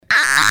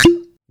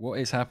What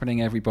is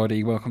happening,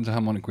 everybody? Welcome to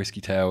Harmonic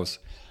Whiskey Tales.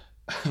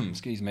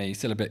 Excuse me,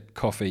 still a bit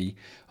coffee.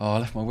 Oh, I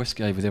left my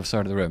whiskey over the other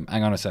side of the room.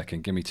 Hang on a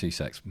second, give me 2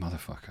 secs.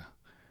 Motherfucker.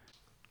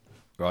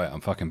 Right,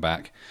 I'm fucking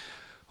back.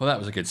 Well, that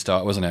was a good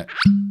start, wasn't it?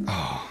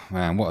 Oh,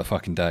 man, what a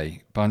fucking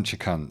day. Bunch of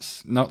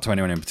cunts. Not to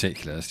anyone in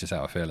particular, that's just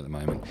how I feel at the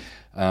moment.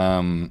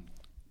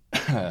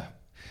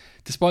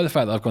 Despite the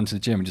fact that I've gone to the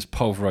gym and just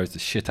pulverised the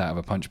shit out of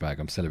a punch bag,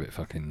 I'm still a bit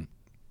fucking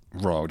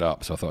riled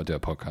up, so I thought I'd do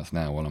a podcast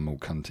now while I'm all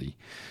cunty.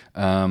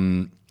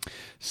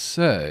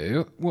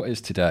 So, what is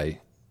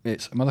today?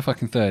 It's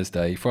motherfucking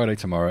Thursday, Friday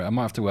tomorrow. I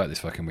might have to work this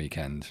fucking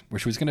weekend,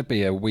 which was going to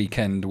be a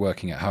weekend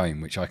working at home,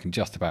 which I can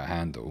just about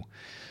handle.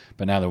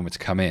 But now they want me to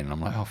come in, and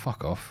I'm like, oh,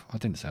 fuck off. I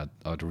didn't say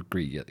I'd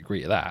agree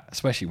to that,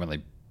 especially when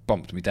they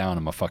bumped me down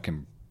on my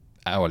fucking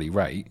hourly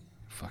rate.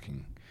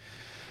 Fucking...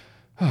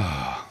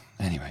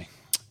 Anyway,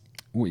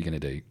 what are you going to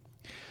do?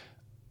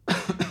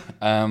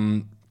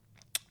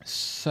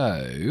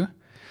 So...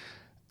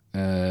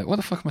 what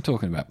the fuck am I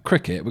talking about?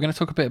 Cricket. We're going to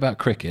talk a bit about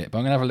cricket, but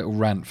I'm going to have a little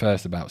rant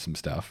first about some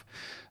stuff.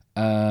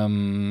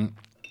 I'm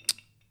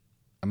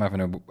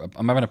having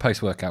a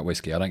post-workout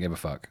whiskey. I don't give a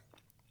fuck.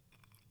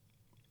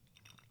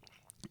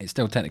 It's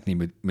still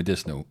technically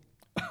medicinal.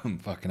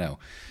 Fucking hell.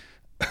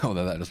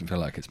 Although that doesn't feel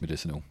like it's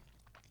medicinal.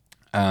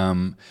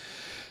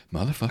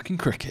 Motherfucking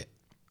cricket.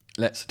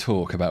 Let's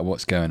talk about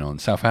what's going on.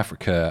 South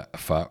Africa are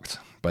fucked,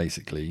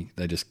 basically.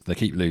 They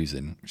keep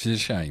losing, which is a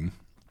shame.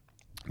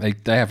 They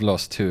have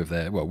lost two of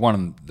their... Well,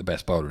 one the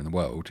best bowler in the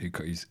world,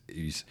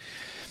 who's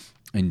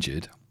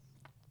injured.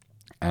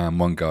 And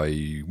one guy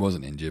who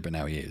wasn't injured, but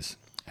now he is.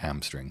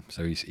 Hamstring.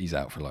 So he's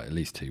out for like at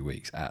least 2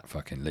 weeks, at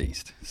fucking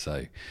least.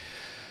 So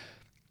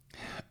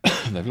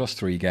they've lost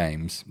 3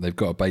 games. They've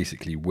got to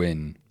basically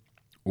win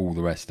all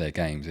the rest of their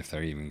games if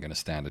they're even going to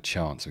stand a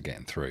chance of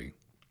getting through.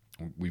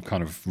 We've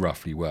kind of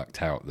roughly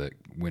worked out that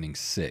winning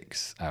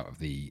 6 out of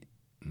the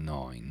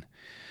 9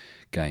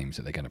 games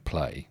that they're going to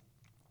play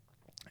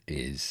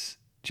is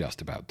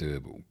just about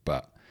doable,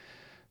 but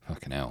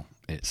fucking hell,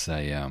 it's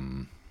a I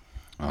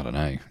don't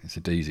know, it's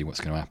a doozy what's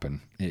going to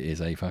happen. It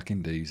is a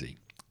fucking doozy.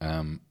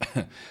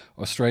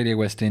 Australia,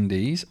 West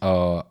Indies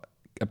are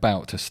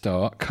about to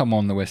start. Come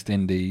on, the West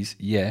Indies.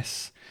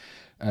 Yes,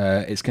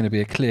 it's going to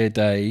be a clear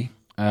day.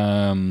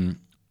 They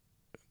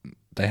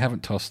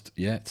haven't tossed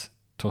yet.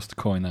 Tossed a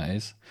coin, that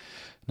is.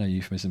 No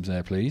euphemisms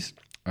there, please.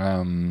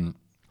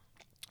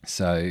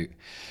 So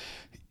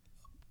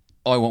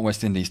I want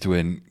West Indies to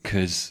win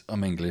because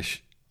I'm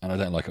English and I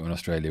don't like it when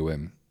Australia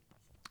win.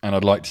 And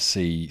I'd like to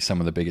see some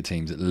of the bigger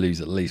teams that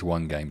lose at least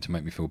one game to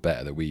make me feel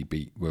better that we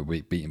were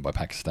beaten by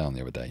Pakistan the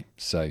other day.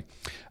 So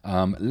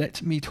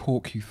let me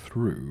talk you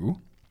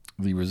through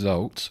the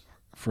results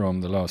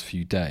from the last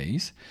few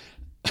days.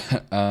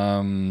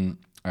 Hang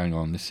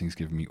on, this thing's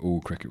giving me all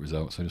cricket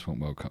results. I just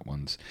want World Cup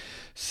ones.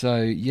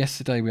 So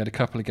yesterday we had a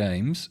couple of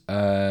games.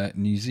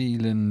 New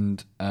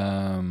Zealand...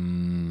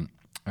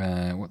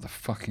 what the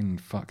fucking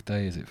fuck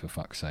day is it, for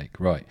fuck's sake?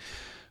 Right.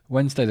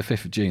 Wednesday the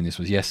 5th of June, this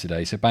was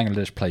yesterday. So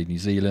Bangladesh played New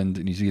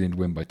Zealand. New Zealand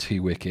win by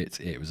 2 wickets.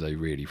 It was a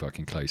really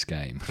fucking close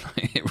game.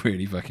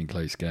 Really fucking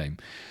close game.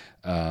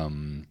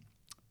 New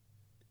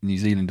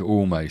Zealand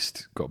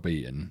almost got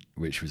beaten,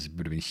 which would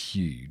have been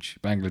huge.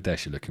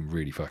 Bangladesh are looking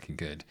really fucking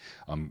good.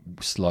 I'm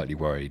slightly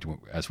worried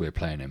as we're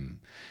playing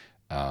them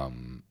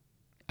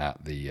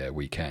at the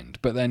weekend.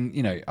 But then,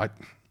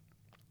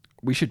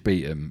 we should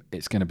beat them.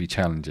 It's going to be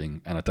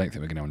challenging, and I don't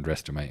think we're going to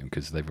underestimate them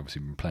because they've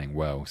obviously been playing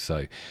well.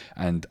 So,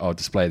 and our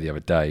display the other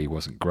day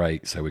wasn't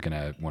great, so we're going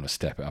to want to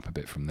step it up a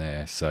bit from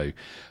there. So,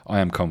 I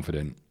am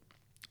confident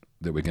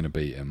that we're going to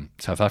beat them.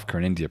 South Africa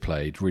and India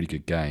played really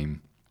good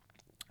game,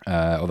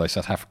 although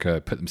South Africa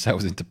put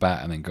themselves into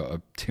bat and then got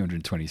a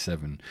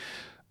 227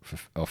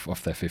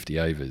 off their 50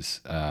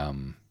 overs,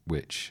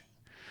 which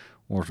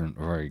wasn't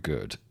very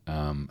good.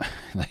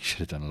 They should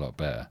have done a lot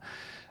better.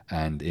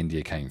 And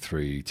India came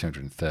through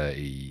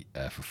 230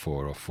 for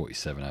 4 or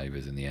 47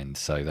 overs in the end,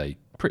 so they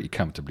pretty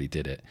comfortably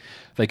did it.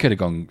 They could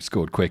have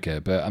scored quicker,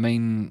 but I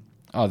mean,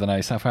 I don't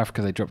know, South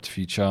Africa, they dropped a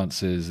few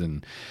chances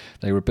and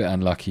they were a bit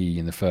unlucky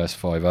in the first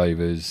 5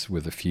 overs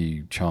with a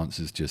few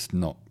chances just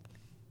not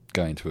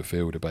going to a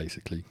fielder,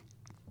 basically.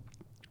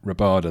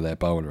 Rabada, their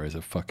bowler, is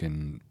a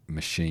fucking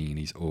machine.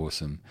 He's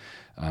awesome.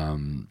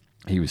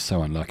 He was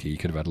so unlucky, he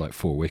could have had like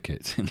 4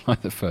 wickets in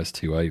like the first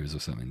 2 overs or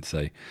something,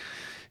 so...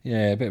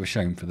 Yeah, a bit of a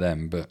shame for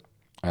them, but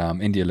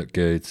India look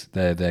good.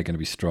 They're going to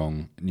be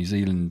strong. New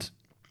Zealand,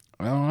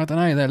 well, I don't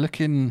know. They're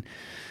looking,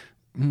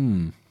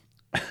 I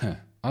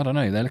don't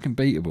know. They're looking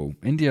beatable.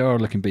 India are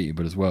looking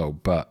beatable as well,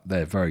 but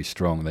they're very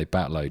strong. They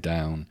bat low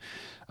down.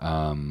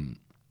 Afghanistan,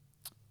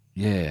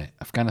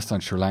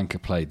 Sri Lanka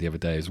played the other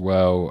day as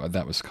well.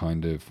 That was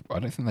kind of, I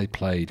don't think they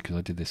played because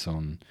I did this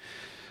on,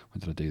 when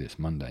did I do this?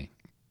 Monday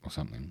or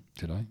something.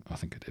 Did I? I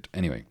think I did.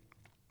 Anyway.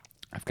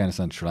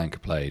 Afghanistan, Sri Lanka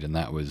played, and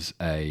that was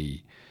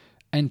a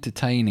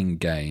entertaining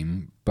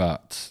game,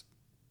 but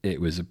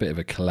it was a bit of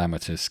a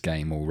calamitous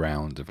game all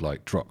round of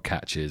like drop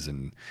catches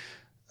and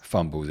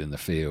fumbles in the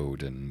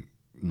field and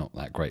not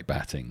that great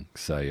batting.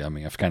 So I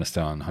mean,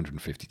 Afghanistan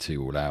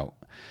 152 all out,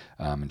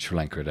 and Sri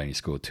Lanka had only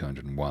scored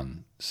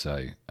 201.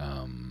 So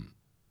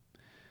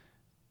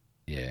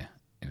yeah,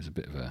 it was a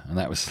bit of a, and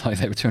that was like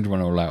they were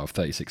 201 all out of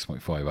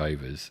 36.5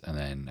 overs, and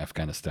then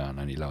Afghanistan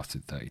only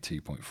lasted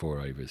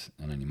 32.4 overs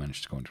and only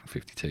managed to score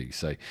 152.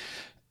 So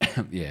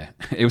yeah,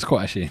 it was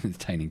quite actually an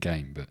entertaining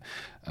game, but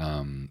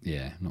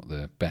yeah, not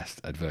the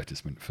best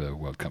advertisement for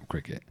World Cup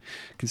cricket,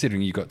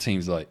 considering you've got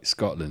teams like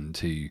Scotland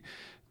who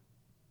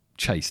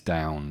chased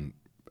down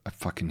a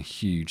fucking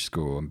huge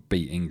score and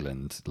beat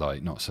England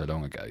like not so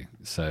long ago.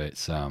 So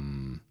it's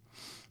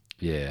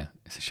yeah,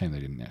 it's a shame they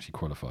didn't actually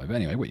qualify. But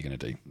anyway, what are you going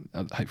to do?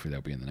 Hopefully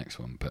they'll be in the next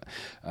one. But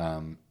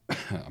I'm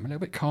a little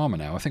bit calmer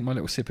now. I think my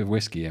little sip of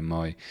whiskey and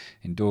my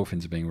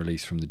endorphins are being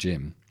released from the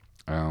gym.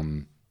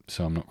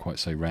 So I'm not quite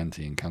so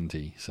ranty and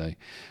cunty. So I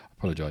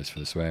apologise for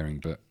the swearing,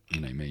 but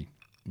you know me.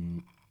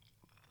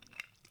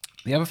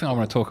 The other thing I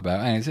want to talk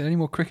about, and is there any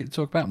more cricket to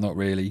talk about? Not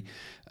really.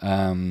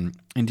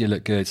 India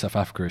looked good, South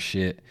Africa is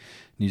shit.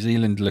 New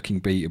Zealand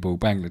looking beatable.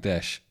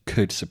 Bangladesh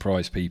could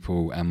surprise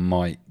people and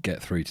might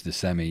get through to the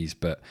semis,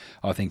 but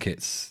I think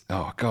it's,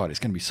 oh God, it's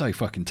going to be so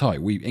fucking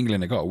tight.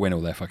 England have got to win all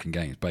their fucking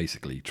games,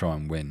 basically. Try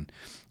and win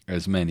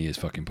as many as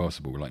fucking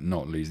possible. Like,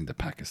 not losing to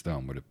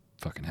Pakistan would have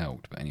fucking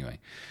helped. But anyway.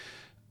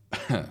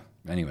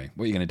 Anyway,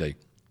 what are you going to do?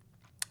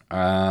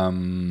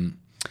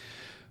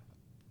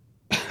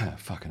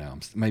 Fucking hell.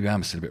 Maybe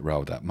I'm still a bit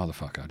rolled up.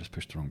 Motherfucker, I just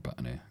pushed the wrong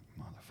button here.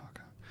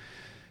 Motherfucker.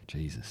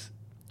 Jesus.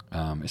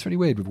 It's really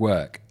weird with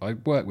work. I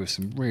work with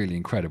some really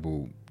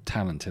incredible,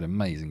 talented,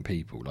 amazing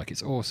people. Like,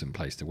 it's an awesome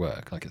place to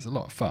work. Like, it's a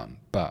lot of fun,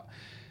 but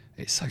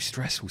it's so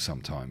stressful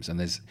sometimes. And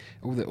there's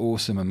all the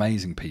awesome,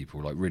 amazing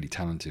people, like really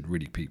talented,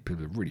 really people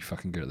who are really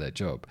fucking good at their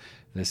job.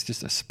 There's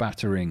just a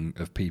spattering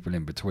of people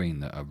in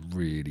between that are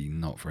really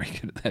not very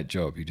good at their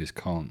job, who just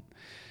can't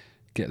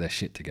get their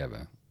shit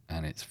together.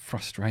 And it's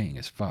frustrating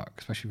as fuck,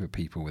 especially for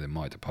people within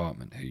my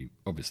department who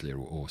obviously are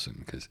all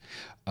awesome, because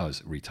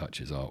us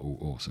retouchers are all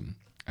awesome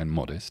and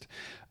modest.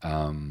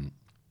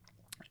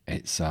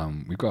 It's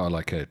we've got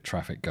like a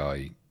traffic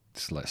guy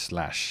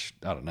slash,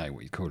 I don't know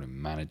what you call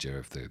him, manager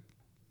of the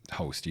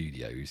whole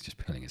studio, who's just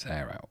pulling his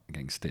hair out and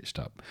getting stitched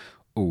up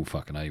all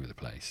fucking over the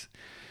place.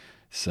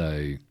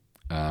 So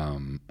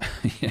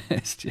yeah,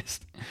 it's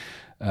just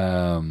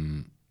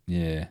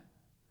yeah.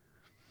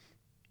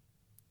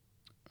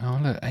 Oh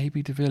look,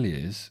 AB de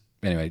Villiers.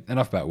 Anyway,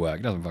 enough about work.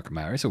 It doesn't fucking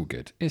matter. It's all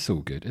good. It's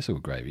all good. It's all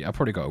gravy. I've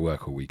probably got to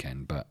work all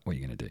weekend, but what are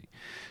you going to do?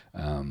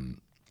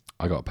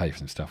 I got to pay for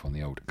some stuff on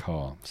the old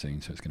car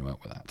soon, so it's going to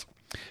help with that.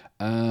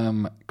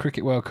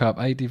 Cricket World Cup,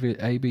 AB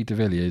de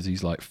Villiers,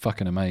 he's like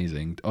fucking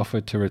amazing,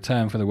 offered to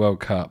return for the World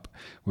Cup,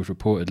 was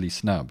reportedly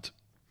snubbed.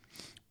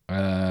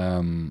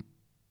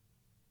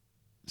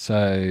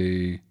 So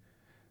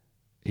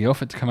he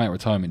offered to come out of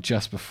retirement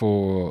just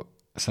before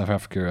South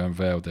Africa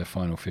unveiled their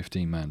final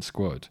 15-man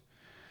squad.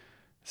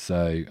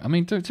 So, I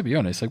mean, to be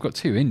honest, they've got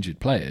 2 injured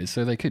players,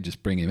 so they could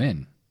just bring him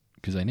in,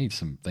 because they need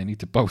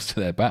to bolster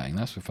their batting,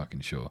 that's for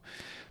fucking sure.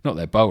 Not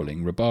their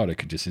bowling.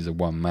 Rabada is a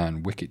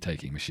one-man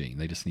wicket-taking machine.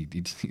 He just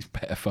needs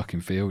better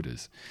fucking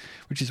fielders,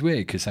 which is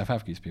weird, because South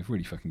Africa used to be a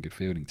really fucking good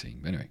fielding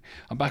team. But anyway,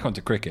 I'm back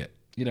onto cricket.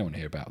 You don't want to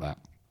hear about that.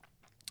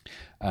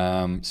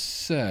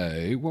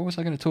 So, what was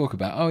I going to talk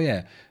about? Oh,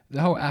 yeah,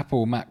 the whole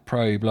Apple Mac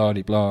Pro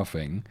blah-de-blah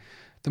thing.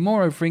 The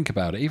more I think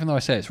about it, even though I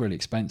say it's really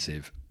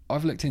expensive,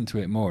 I've looked into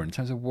it more in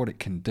terms of what it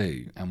can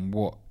do and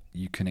what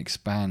you can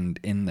expand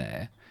in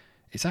there.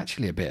 It's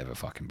actually a bit of a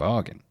fucking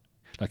bargain.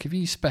 Like, if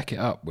you spec it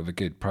up with a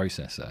good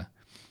processor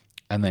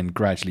and then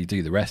gradually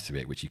do the rest of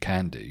it, which you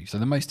can do. So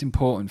the most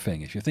important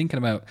thing, if you're thinking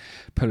about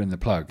pulling the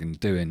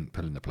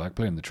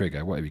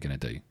trigger, whatever you're going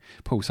to do,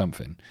 pull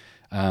something.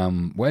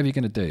 Whatever you're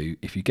going to do,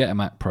 if you get a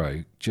Mac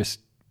Pro, just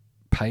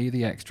pay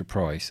the extra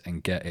price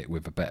and get it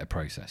with a better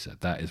processor.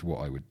 That is what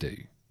I would do,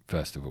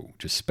 first of all.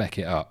 Just spec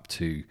it up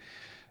to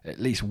at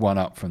least one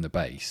up from the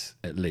base,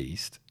 at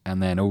least,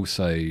 and then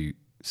also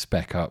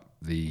spec up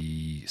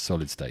the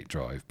solid state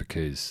drive,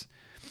 because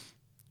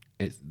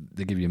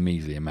they give you a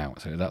measly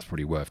amount, so that's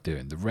probably worth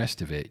doing. The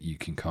rest of it you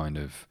can kind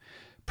of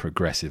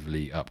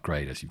progressively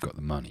upgrade as you've got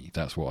the money.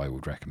 That's what I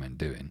would recommend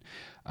doing.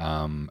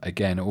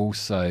 Again,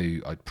 also,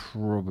 I'd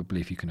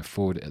probably, if you can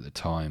afford it at the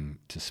time,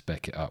 to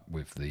spec it up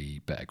with the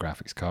better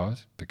graphics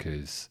card,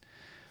 because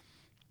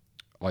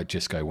I'd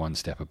just go one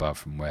step above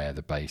from where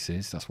the base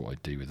is. That's what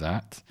I'd do with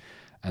that.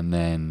 And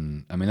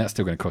then, I mean, that's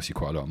still going to cost you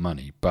quite a lot of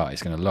money, but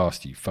it's going to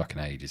last you fucking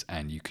ages,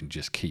 and you can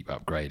just keep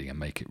upgrading and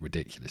make it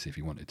ridiculous if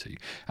you wanted to.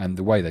 And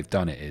the way they've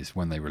done it is,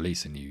 when they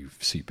release a new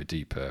super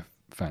duper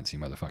fancy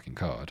motherfucking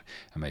card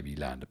and maybe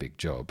land a big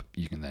job,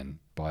 you can then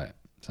buy it.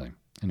 So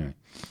anyway,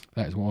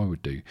 that is what I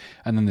would do.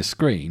 And then the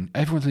screen,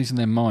 everyone's losing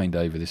their mind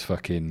over this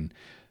fucking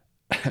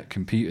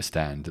computer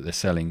stand that they're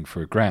selling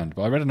for $1,000.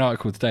 But I read an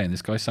article today and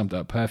this guy summed it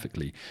up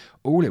perfectly.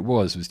 All it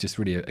was just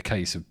really a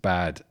case of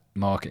bad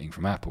marketing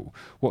from Apple.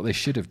 What they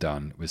should have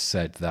done was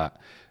said that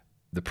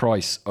the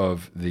price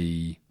of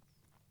the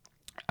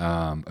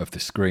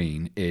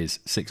screen is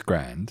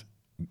 $6,000,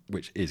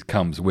 which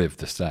comes with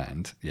the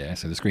stand. Yeah,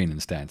 so the screen and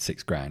the stand,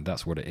 $6,000.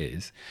 That's what it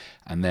is.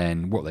 And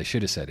then what they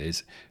should have said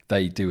is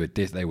they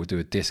will do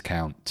a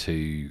discount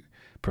to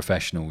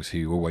professionals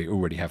who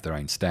already have their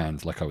own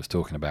stands. Like I was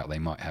talking about, they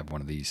might have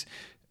one of these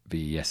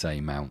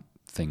VESA mount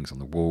things on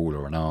the wall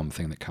or an arm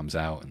thing that comes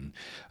out, and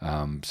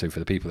so for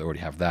the people that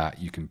already have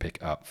that, you can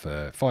pick up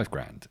for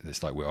 $5,000.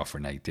 It's like we're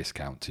offering a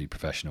discount to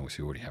professionals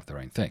who already have their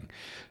own thing.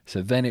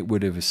 So then it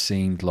would have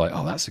seemed like,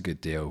 oh, that's a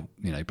good deal,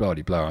 you know, blah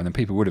blah, and then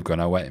people would have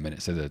gone, oh wait a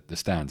minute, so the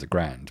stand's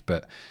 $1,000.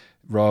 But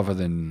rather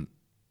than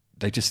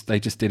they just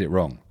did it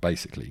wrong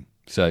basically.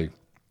 So,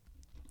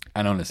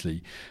 and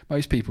honestly,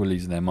 most people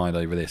losing their mind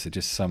over this are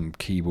just some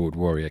keyboard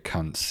warrior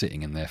cunts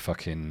sitting in their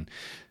fucking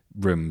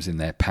rooms in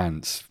their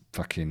pants,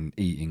 fucking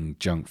eating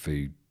junk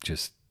food,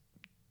 just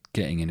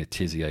getting in a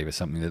tizzy over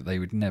something that they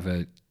would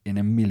never in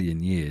a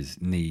million years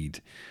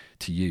need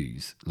to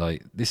use.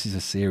 Like, this is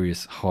a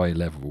serious high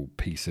level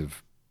piece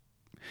of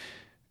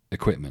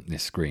equipment,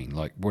 this screen.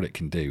 Like, what it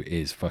can do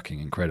is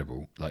fucking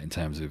incredible, like in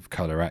terms of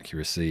color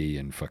accuracy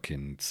and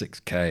fucking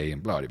 6K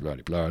and blah blah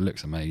blah blah. It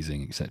looks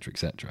amazing, etc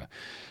etc.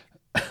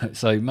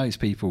 So most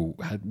people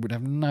would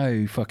have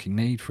no fucking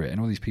need for it,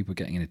 and all these people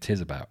getting in a tiz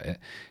about it,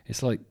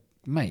 it's like,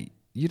 mate,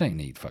 you don't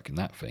need fucking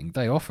that thing.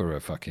 They offer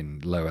a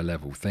fucking lower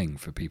level thing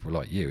for people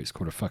like you. It's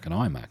called a fucking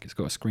iMac. It's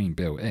got a screen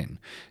built in.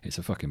 It's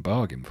a fucking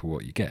bargain for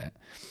what you get.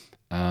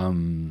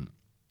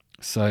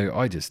 So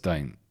I just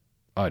don't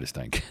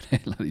get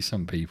it. Like,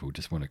 some people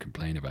just want to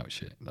complain about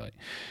shit. Like,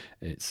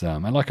 it's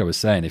and like I was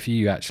saying, if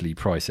you actually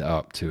price it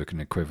up to an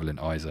equivalent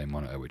ISO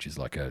monitor, which is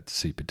like a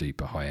super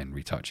duper high end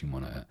retouching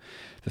monitor,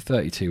 the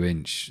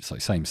 32-inch, it's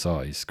like same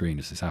size screen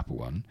as this Apple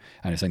one,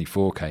 and it's only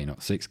 4K, not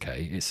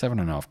 6K. It's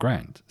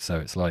 $7,500. So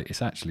it's like,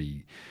 it's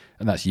actually,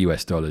 and that's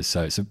US dollars.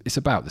 So it's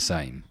about the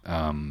same.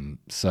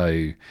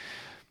 So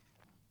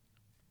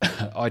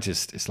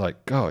it's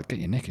like, God, get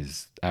your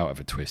knickers out of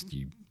a twist,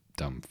 you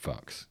dumb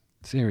fucks.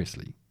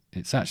 Seriously.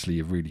 It's actually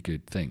a really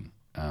good thing.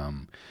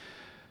 And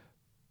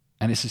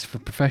it's just for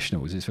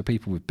professionals. It's for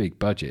people with big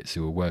budgets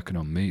who are working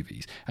on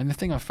movies. And the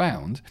thing I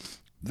found,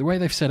 the way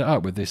they've set it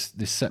up with this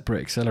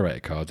separate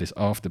accelerator card, this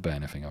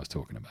Afterburner thing I was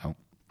talking about,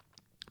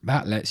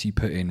 that lets you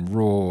put in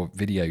raw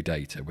video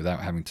data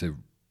without having to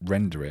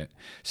render it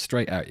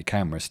straight out your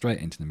camera, straight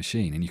into the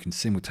machine. And you can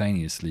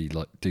simultaneously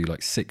do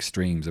 6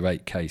 streams of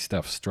 8K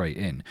stuff straight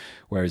in,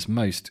 whereas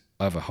most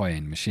other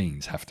high-end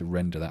machines have to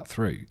render that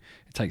through.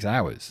 It takes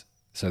hours.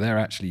 So they're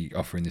actually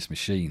offering this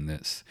machine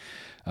that's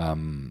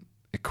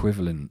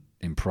equivalent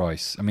in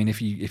price. I mean,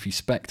 if you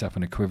spec'd up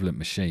an equivalent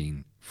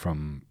machine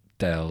from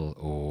Dell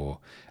or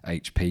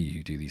HP,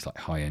 who do these like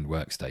high-end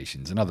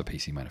workstations, and other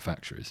PC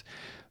manufacturers,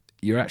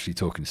 you're actually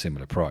talking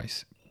similar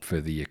price for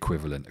the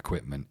equivalent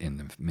equipment in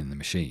the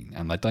machine.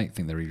 And I don't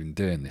think they're even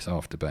doing this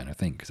Afterburner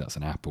thing, because that's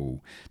an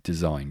Apple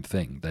designed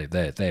thing.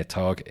 They're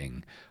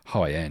targeting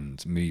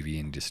high-end movie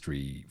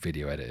industry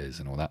video editors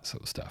and all that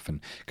sort of stuff. And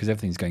because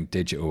everything's going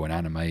digital and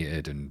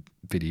animated, and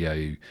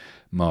video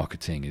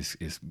marketing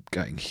is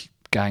going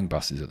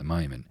gangbusters at the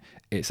moment,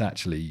 it's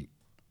actually,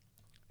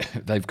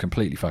 they've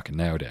completely fucking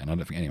nailed it. And I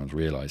don't think anyone's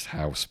realised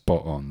how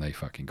spot on they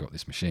fucking got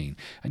this machine.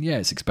 And yeah,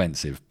 it's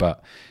expensive,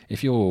 but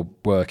if you're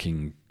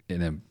working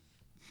in a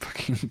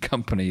fucking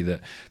company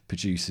that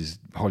produces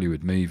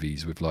Hollywood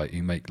movies with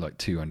who make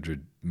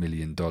 $200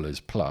 million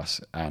plus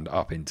and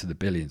up into the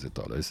billions of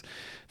dollars,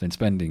 then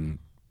spending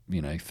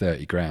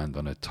 $30,000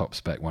 on a top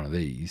spec one of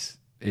these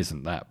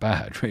isn't that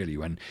bad, really,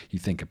 when you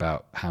think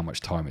about how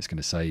much time it's going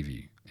to save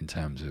you in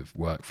terms of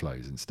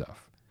workflows and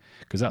stuff.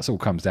 Because that's all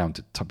comes down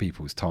to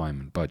people's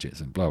time and budgets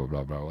and blah blah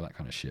blah blah, all that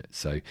kind of shit.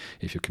 So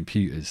if your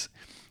computer's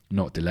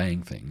not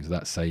delaying things,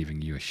 that's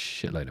saving you a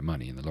shitload of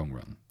money in the long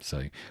run.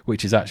 So,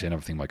 which is actually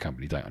another thing my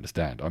company don't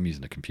understand. I'm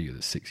using a computer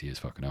that's 6 years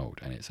fucking old,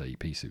 and it's a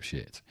piece of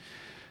shit.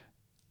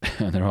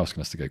 And they're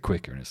asking us to go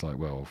quicker, and it's like,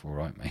 well, all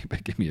right, mate,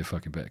 but give me a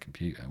fucking better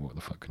computer. What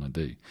the fuck can I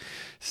do?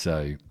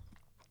 So,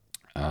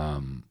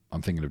 I'm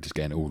thinking of just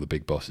getting all the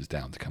big bosses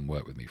down to come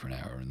work with me for an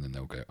hour, and then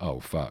they'll go,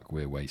 oh fuck,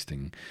 we're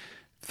wasting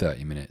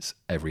 30 minutes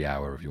every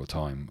hour of your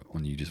time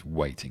on you just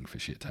waiting for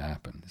shit to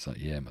happen. It's like,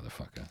 yeah,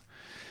 motherfucker.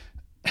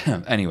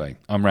 Anyway,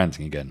 I'm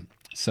ranting again.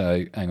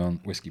 So, hang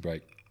on, whiskey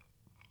break.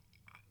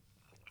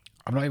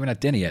 I've not even had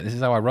dinner yet. This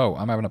is how I roll.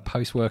 I'm having a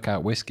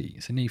post-workout whiskey.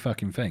 It's a new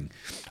fucking thing.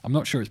 I'm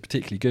not sure it's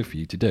particularly good for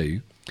you to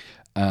do,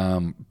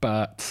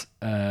 but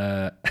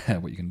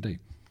what you can do.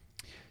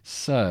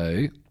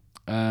 So,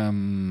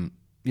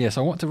 yes,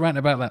 I want to rant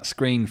about that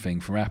screen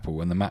thing for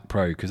Apple and the Mac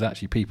Pro, because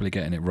actually people are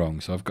getting it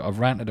wrong. So I've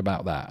ranted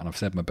about that, and I've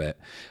said my bit.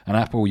 And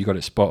Apple, you got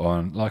it spot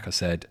on. Like I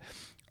said,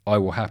 I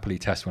will happily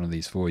test one of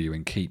these for you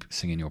and keep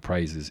singing your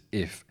praises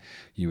if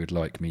you would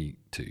like me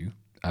to.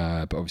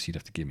 But obviously you'd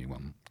have to give me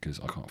one, because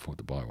I can't afford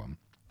to buy one.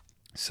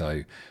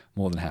 So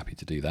more than happy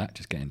to do that.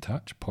 Just get in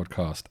touch.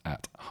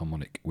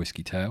 Podcast@Harmonic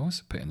Whiskey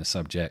Tales. Put in the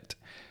subject,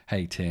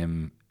 hey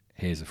Tim,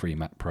 here's a free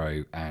Mac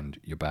Pro and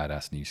your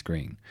badass new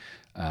screen.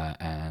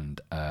 And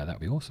that would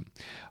be awesome.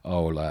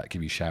 I'll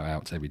give you shout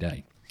outs every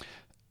day.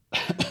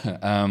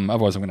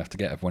 Otherwise I'm going to have to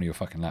get one of your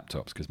fucking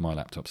laptops, because my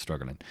laptop's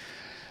struggling.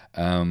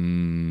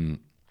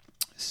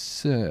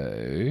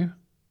 So,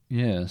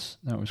 yes,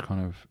 that was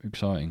kind of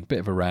exciting. Bit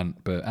of a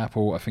rant, but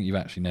Apple, I think you've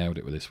actually nailed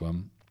it with this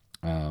one.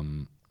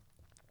 For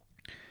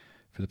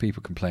the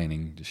people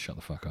complaining, just shut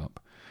the fuck up.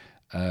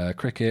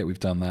 Cricket, we've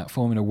done that.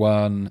 Formula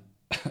One.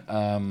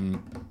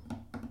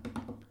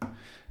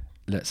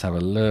 Let's have a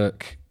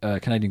look.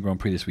 Canadian Grand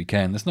Prix this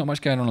weekend. There's not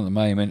much going on at the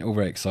moment. All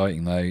very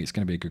exciting, though. It's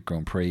going to be a good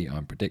Grand Prix,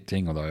 I'm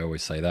predicting, although I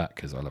always say that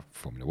because I love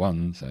Formula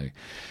One. So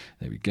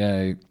there we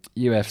go.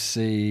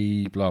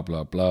 UFC, blah,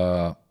 blah,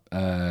 blah.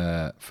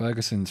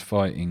 Ferguson's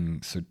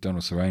fighting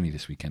Donald Cerrone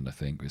this weekend, I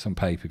think. It's on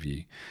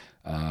pay-per-view.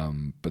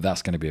 But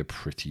that's going to be a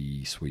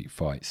pretty sweet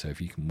fight. So if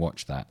you can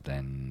watch that,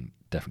 then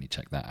definitely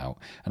check that out.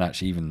 And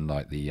actually, even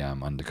like the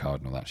undercard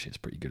and all that shit's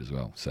pretty good as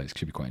well. So it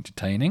should be quite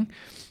entertaining.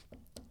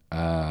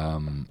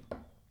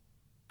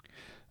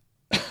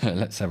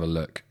 Let's have a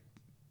look.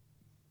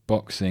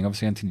 Boxing.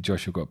 Obviously, Anthony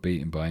Joshua got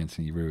beaten by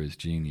Andy Ruiz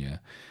Jr.,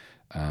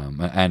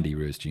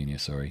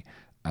 sorry,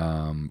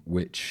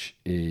 which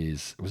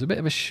was a bit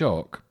of a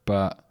shock.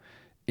 But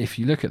if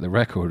you look at the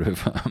record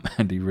of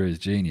Andy Ruiz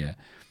Jr.,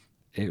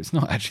 it was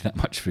not actually that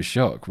much of a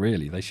shock,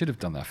 really. They should have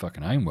done their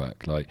fucking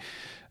homework.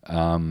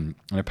 And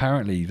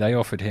apparently they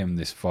offered him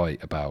this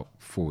fight about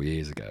 4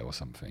 years ago or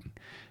something,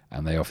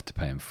 and they offered to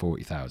pay him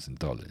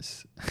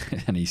 $40,000,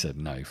 and he said,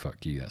 "No,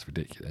 fuck you, that's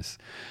ridiculous,"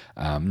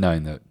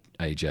 knowing that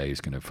AJ is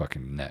going to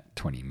fucking net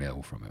 20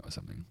 mil from it or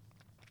something.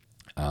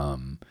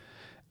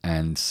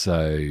 And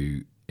so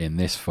in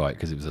this fight,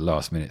 because it was a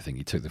last minute thing,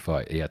 he took the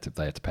fight. They had to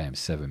pay him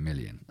 $7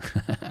 million,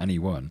 and he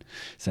won.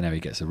 So now he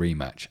gets a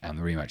rematch, and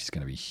the rematch is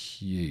going to be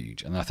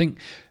huge. And I think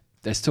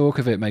there's talk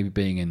of it maybe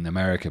being in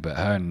America, but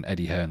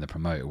Eddie Hearn, the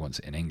promoter, wants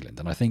it in England,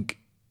 and I think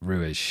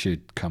Ruiz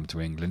should come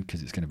to England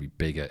because it's going to be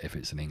bigger if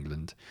it's in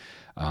England.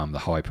 The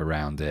hype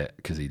around it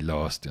because he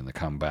lost and the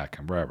comeback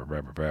and blah, blah,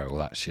 blah, blah, blah, all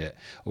that shit,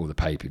 all the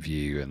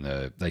pay-per-view, and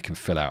they can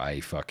fill out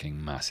a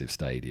fucking massive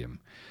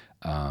stadium.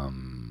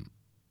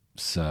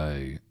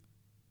 So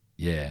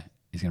yeah,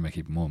 he's going to make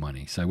even more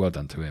money. So well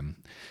done to him.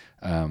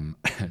 I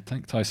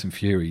think Tyson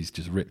Fury's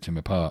just ripped him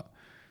apart.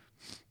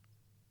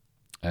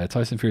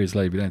 Tyson Fury's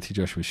labelled Anthony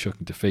Joshua's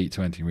shocking defeat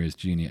to Anthony Ruiz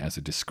Jr. as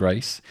a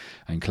disgrace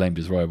and claimed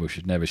his rival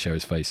should never show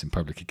his face in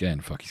public again.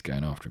 Fuck, he's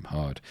going after him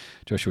hard.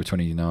 Joshua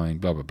 29,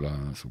 blah, blah, blah.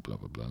 That's all blah,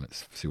 blah, blah.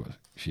 Let's see what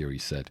Fury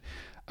said.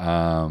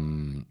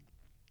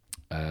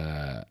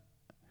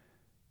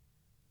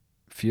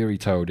 Fury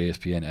told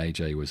ESPN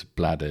AJ was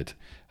bladdered.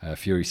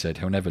 Fury said,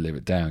 "He'll never live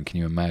it down. Can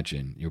you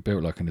imagine? You're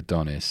built like an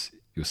Adonis.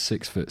 You're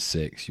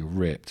 6'6", you're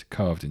ripped,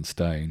 carved in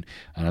stone,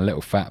 and a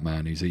little fat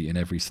man who's eaten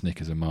every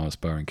Snickers and Mars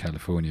bar in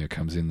California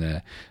comes in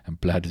there and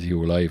bladders you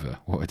all over.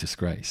 What a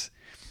disgrace."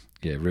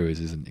 Yeah, Ruiz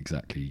isn't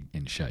exactly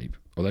in shape,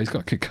 although he's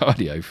got good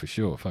cardio for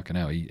sure. Fucking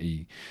hell,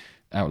 he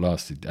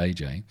outlasted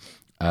AJ.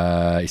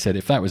 He said,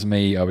 "If that was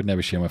me, I would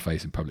never show my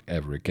face in public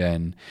ever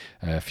again."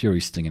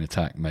 Fury's stinging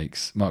attack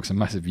marks a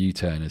massive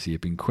U-turn as he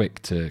had been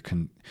quick to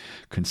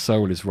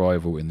console his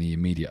rival in the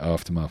immediate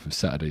aftermath of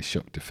Saturday's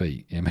shock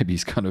defeat. Yeah, maybe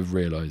he's kind of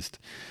realised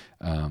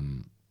what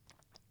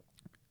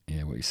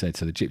he said.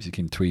 So the Gypsy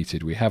King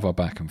tweeted, "We have our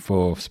back and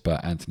forths,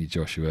 but Anthony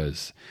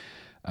Joshua's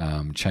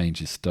changed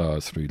his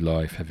stars through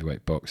life,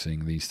 heavyweight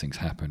boxing. These things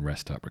happen,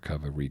 rest up,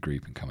 recover,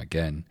 regroup and come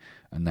again."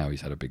 And now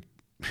he's had a big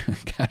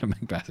kind of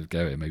make massive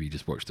go at him. Maybe he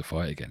just watched the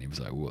fight again. He was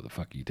like, "What the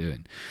fuck are you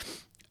doing?"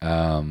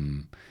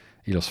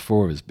 He lost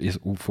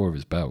all four of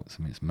his belts.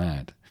 I mean, it's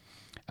mad.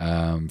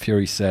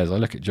 Fury says, "I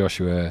look at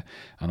Joshua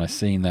and I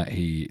seen that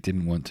he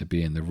didn't want to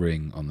be in the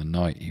ring on the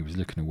night. He was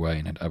looking away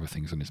and had other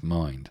things on his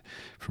mind.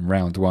 From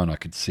round one, I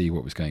could see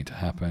what was going to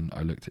happen.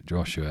 I looked at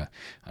Joshua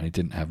and he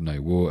didn't have no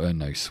water,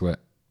 no sweat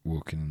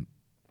walking.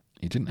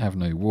 He didn't have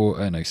no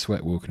water, no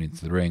sweat walking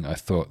into the ring. I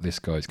thought this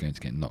guy's going to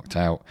get knocked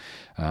out."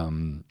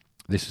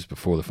 This was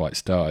before the fight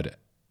started.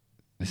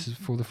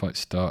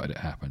 It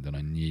happened, and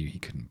I knew he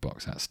couldn't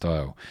box that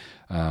style.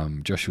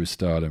 Joshua's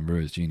style and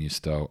Ruiz Jr.'s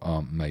style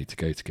aren't made to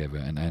go together,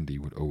 and Andy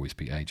would always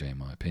beat AJ, in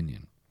my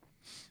opinion.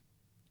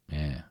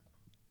 Yeah.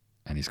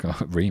 And he's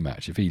got a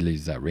rematch. If he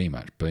loses that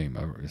rematch, boom,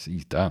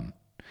 he's done.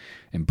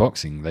 In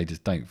boxing, they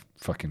just don't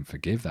fucking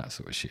forgive that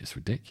sort of shit. It's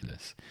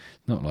ridiculous.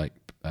 Not like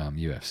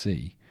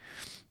UFC.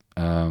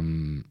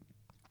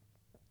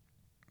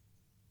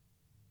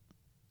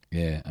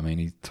 Yeah, I mean,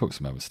 he talks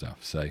some other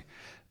stuff. So,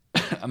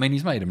 I mean,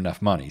 he's made him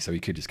enough money, so he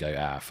could just go,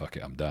 fuck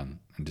it, I'm done,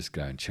 and just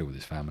go and chill with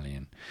his family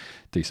and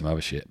do some other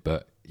shit.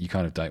 But you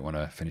kind of don't want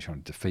to finish on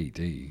a defeat,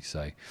 do you?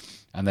 So,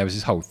 and there was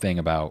this whole thing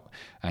about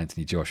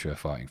Anthony Joshua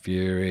fighting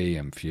Fury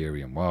and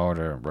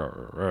Wilder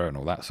and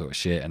all that sort of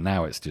shit. And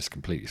now it's just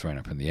completely thrown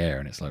up in the air,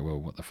 and it's like, well,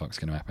 what the fuck's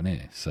going to happen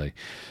here? So,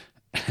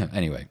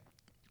 anyway.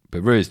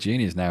 But Ruiz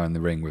Jr. is now in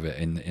the ring with it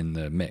in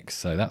the mix,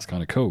 so that's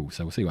kind of cool.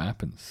 So we'll see what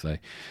happens. So,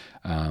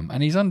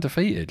 and he's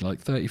undefeated, like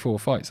 34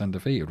 fights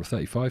undefeated, or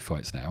 35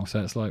 fights now.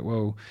 So it's like,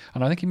 well,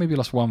 and I think he maybe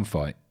lost one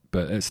fight,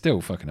 but it's still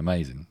fucking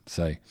amazing.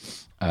 So,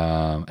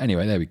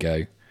 anyway, there we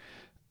go.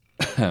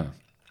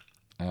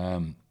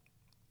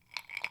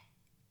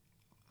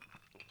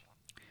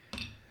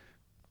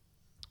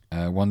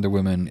 Wonder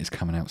Woman is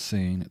coming out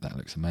soon. That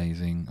looks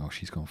amazing. Oh,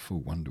 she's gone full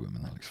Wonder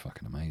Woman. That looks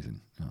fucking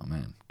amazing. Oh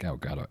man, Gal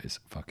Gadot is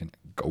fucking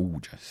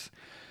gorgeous.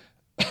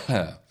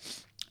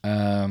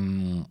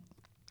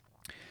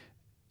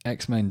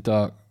 X-Men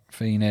Dark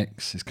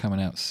Phoenix is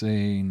coming out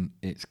soon.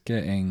 It's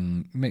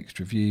getting mixed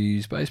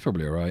reviews, but it's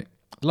probably alright.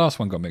 The last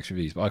one got mixed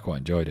reviews, but I quite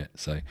enjoyed it.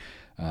 So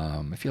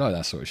if you like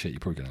that sort of shit, you're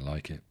probably going to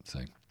like it. So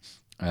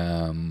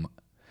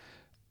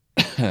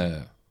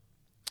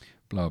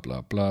blah,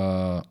 blah,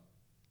 blah.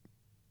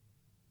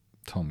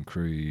 Tom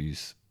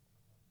Cruise.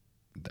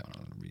 Don't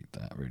want to read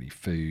that really.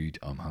 Food.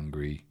 I'm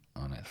hungry.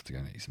 I have to go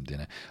and eat some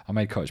dinner. I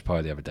made cottage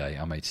pie the other day.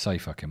 I made so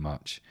fucking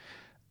much.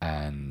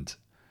 And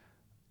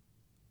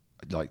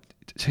like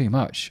too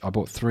much. I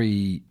bought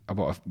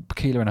a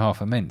kilo and a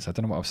half of mince. I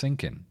don't know what I was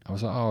thinking. I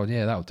was like, oh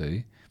yeah, that'll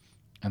do.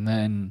 And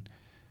then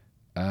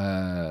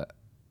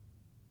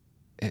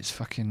it's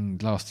fucking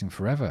lasting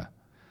forever.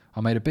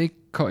 I made a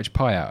big cottage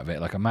pie out of it,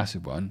 like a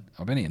massive one.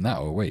 I've been eating that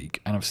all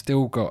week, and I've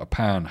still got a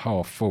pan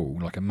half full,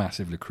 like a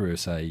massive Le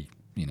Creuset,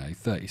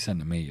 30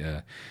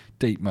 centimetre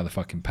deep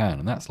motherfucking pan,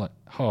 and that's like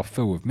half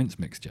full of mince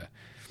mixture.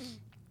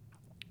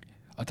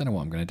 I don't know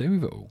what I'm going to do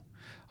with it all.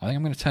 I think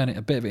I'm going to turn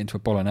a bit of it into a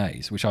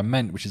bolognese, which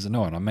is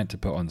annoying. I meant to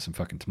put on some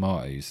fucking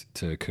tomatoes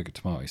to cook a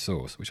tomato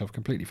sauce, which I've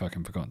completely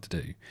fucking forgotten to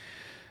do.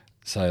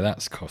 So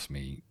that's cost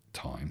me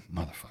time,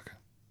 motherfucker.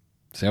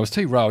 See, I was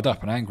too riled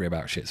up and angry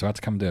about shit, so I had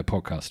to come and do a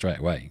podcast straight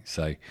away.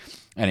 So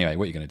anyway,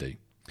 what are you going to do?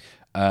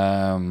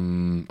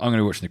 I'm going to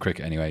be watching the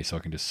cricket anyway, so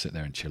I can just sit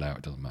there and chill out.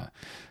 It doesn't matter.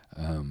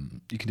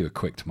 You can do a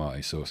quick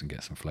tomato sauce and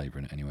get some flavour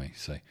in it anyway.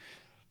 So,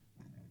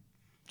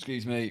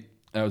 excuse me,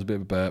 that was a bit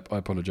of a burp. I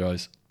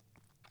apologise.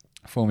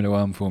 Formula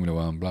One,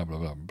 blah, blah,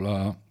 blah,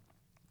 blah.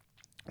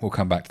 We'll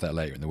come back to that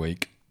later in the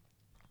week.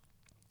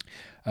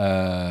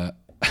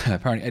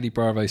 Apparently Eddie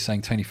Bravo is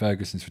saying Tony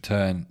Ferguson's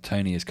return.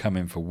 Tony is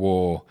coming for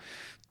war.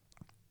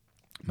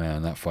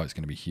 Man, that fight's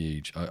going to be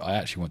huge. I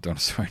actually want Donald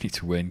Cerrone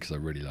to win because I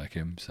really like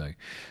him. So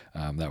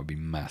that would be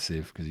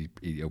massive because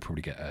he'll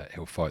probably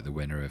he'll fight the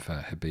winner of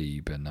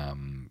Habib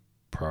and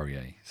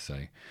Poirier.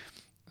 So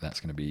that's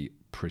going to be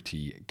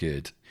pretty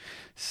good.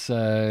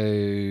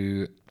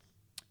 So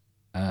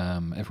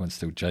everyone's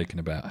still joking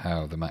about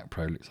how the Mac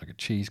Pro looks like a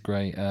cheese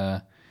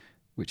grater,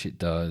 which it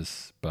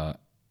does,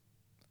 but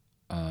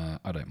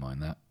I don't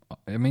mind that.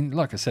 I mean,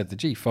 like I said, the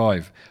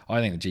G5, I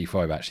think the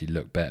G5 actually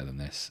looked better than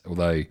this,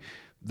 although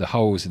the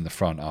holes in the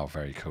front are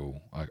very cool.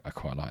 I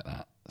quite like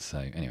that. So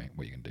anyway,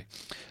 what are you going to do?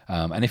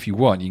 And if you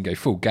want, you can go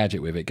full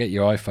gadget with it. Get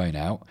your iPhone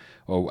out,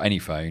 or any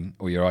phone,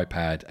 or your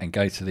iPad, and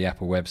go to the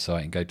Apple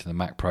website and go to the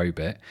Mac Pro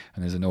bit,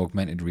 and there's an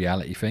augmented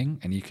reality thing,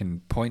 and you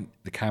can point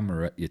the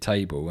camera at your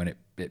table, and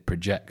it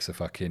projects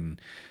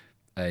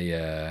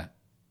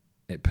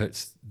it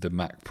puts the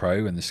Mac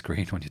Pro and the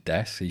screen on your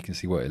desk so you can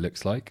see what it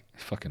looks like.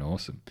 It's fucking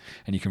awesome.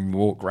 And you can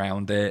walk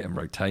around it and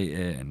rotate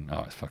it, and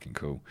it's fucking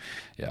cool.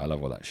 Yeah, I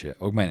love all that shit.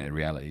 Augmented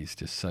reality is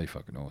just so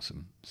fucking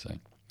awesome. So,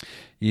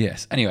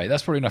 yes. Anyway,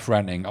 that's probably enough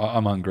ranting.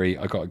 I'm hungry.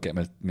 I got to get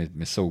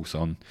my sauce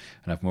on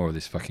and have more of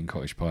this fucking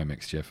cottage pie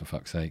mixture, for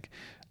fuck's sake.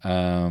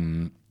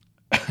 And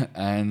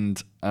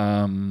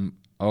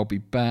I'll be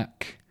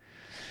back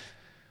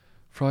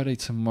Friday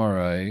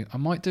tomorrow. I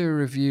might do a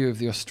review of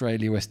the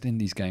Australia-West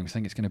Indies game. I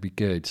think it's going to be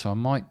good. So I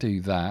might do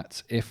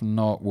that. If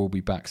not, we'll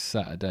be back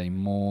Saturday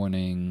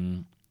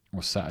morning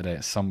or Saturday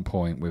at some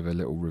point with a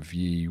little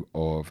review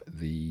of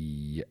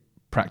the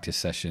practice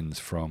sessions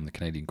from the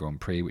Canadian Grand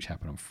Prix, which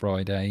happened on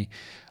Friday.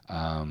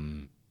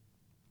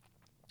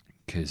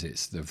 Because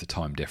it's of the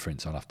time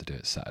difference, I'll have to do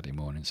it Saturday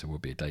morning, so we'll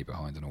be a day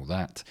behind and all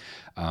that.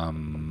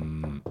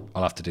 I'll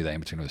have to do that in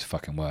between all this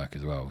fucking work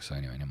as well. So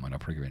anyway, never mind, I'll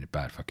probably be in a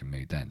bad fucking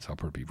mood then, so I'll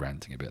probably be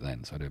ranting a bit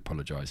then. So I do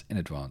apologise in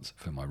advance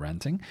for my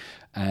ranting.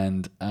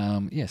 And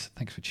yes,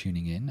 thanks for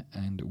tuning in,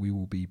 and we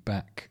will be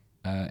back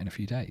in a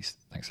few days.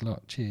 Thanks a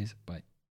lot. Cheers. Bye.